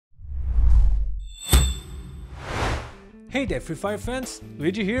Hey there Free Fire fans,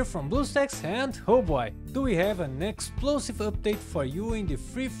 Luigi here from BlueStacks, and oh boy, do we have an explosive update for you in the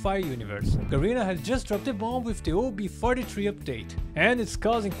Free Fire universe. Garena has just dropped a bomb with the OB43 update, and it's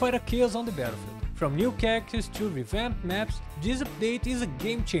causing quite a chaos on the battlefield. From new characters to revamped maps, this update is a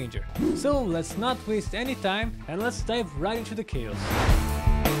game changer. So let's not waste any time and let's dive right into the chaos.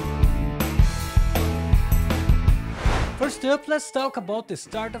 First up, let's talk about the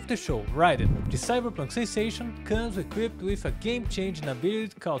start of the show, Ryden. The cyberpunk sensation comes equipped with a game-changing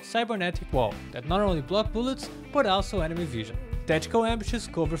ability called Cybernetic Wall that not only blocks bullets, but also enemy vision. Tactical ambushes,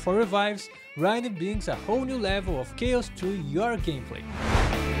 cover for revives, Ryden brings a whole new level of chaos to your gameplay.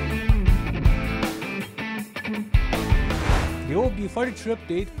 The OB43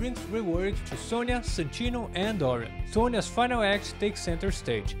 update brings Reworks to Sonya, Santino and Orion. Sonya's final act takes center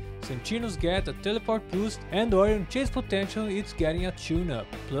stage. Santino's get a teleport boost and Orion chase potential is getting a tune-up.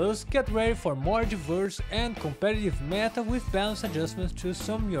 Plus, get ready for more diverse and competitive meta with balance adjustments to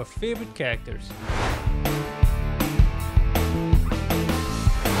some of your favorite characters.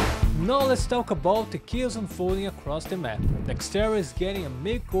 Now let's talk about the chaos unfolding across the map. Dexterra is getting a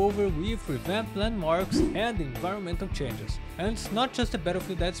makeover with revamped landmarks and environmental changes. And it's not just the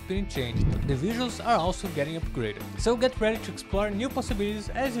battlefield that's being changed, the visuals are also getting upgraded. So get ready to explore new possibilities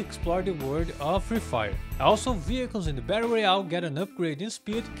as you explore the world of Free Fire. Also, vehicles in the Battle Royale get an upgrade in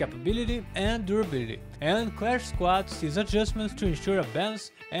speed, capability and durability. And Clash Squad sees adjustments to ensure a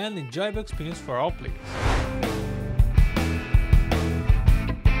balanced and enjoyable experience for all players.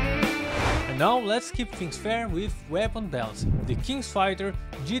 Now let's keep things fair with weapon balancing. The King's Fighter,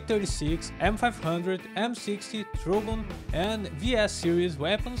 G36, M500, M60, Trogon and VS series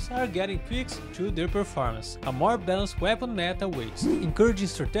weapons are getting tweaks to their performance. A more balanced weapon meta waits, encouraging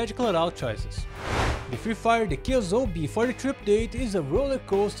strategic loadout choices. The Free Fire The Chaos OB43 update is a roller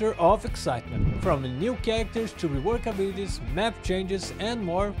coaster of excitement. From new characters to rework abilities, map changes and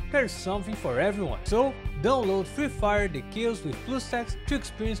more, there's something for everyone. So download Free Fire The Chaos with BlueStacks to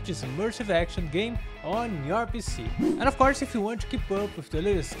experience this immersive action game on your PC. And of course, if you want to keep up with the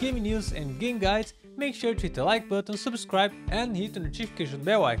latest gaming news and game guides, make sure to hit the like button, subscribe and hit the notification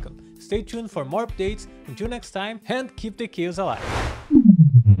bell icon. Stay tuned for more updates. Until next time, and keep the chaos alive.